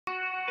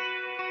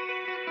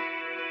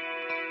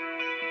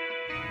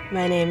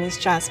My name is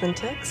Jasmine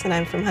and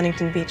I'm from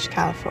Huntington Beach,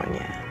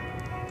 California.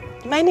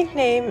 My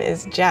nickname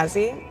is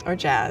Jazzy or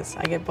Jazz.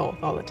 I get both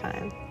all the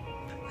time.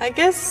 I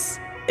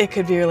guess it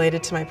could be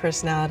related to my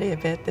personality a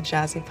bit, the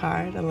jazzy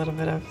part, a little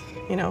bit of,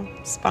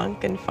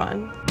 spunk and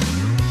fun.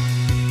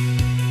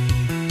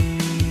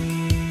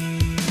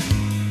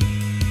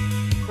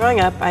 Growing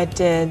up, I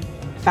did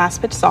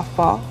fast pitch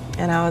softball,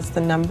 and I was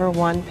the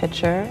 #1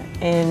 pitcher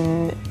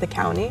in the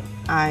county.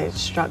 I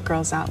struck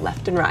girls out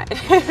left and right.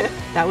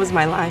 That was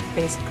my life,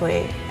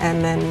 basically.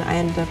 And then I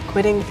ended up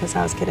quitting because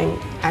I was getting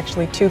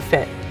actually too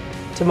fit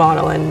to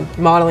model, and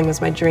modeling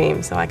was my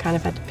dream, so I kind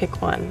of had to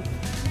pick one.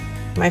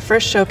 My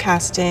first show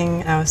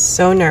casting, I was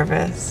so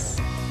nervous.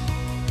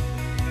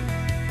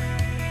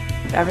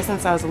 Ever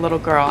since I was a little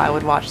girl, I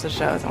would watch the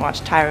shows and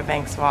watch Tyra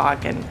Banks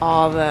walk and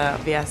all the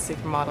VS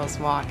supermodels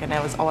walk, and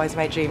it was always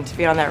my dream to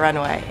be on that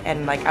runway.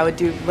 And I would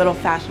do little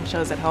fashion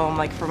shows at home,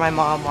 for my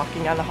mom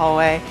walking down the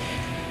hallway,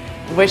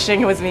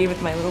 wishing it was me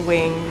with my little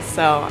wings.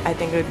 So I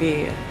think it would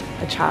be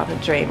a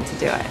childhood dream to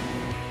do it.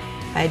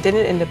 I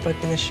didn't end up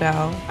booking the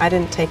show. I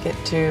didn't take it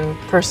too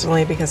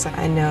personally because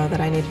I know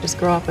that I need to just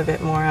grow up a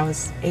bit more. I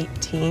was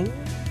 18.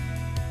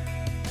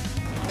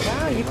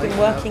 Wow, you've been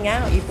working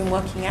out. You've been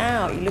working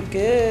out. You look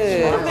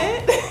good. Love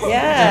it.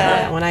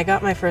 Yeah. When I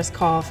got my first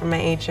call from my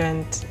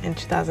agent in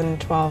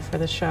 2012 for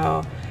the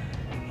show,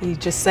 he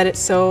just said it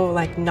so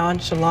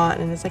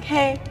nonchalant, and it's like,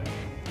 "Hey,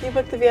 you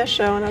booked the VS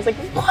show," and I was like,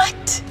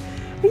 "What?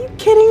 Are you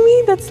kidding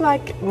me?" That's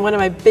one of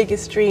my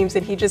biggest dreams,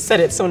 and he just said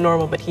it so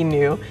normal, but he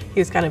knew. He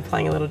was kind of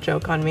playing a little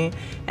joke on me,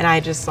 and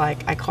I just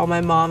I called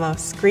my mom, I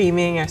was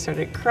screaming, I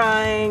started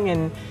crying,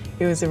 and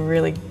it was a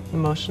really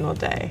emotional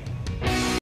day.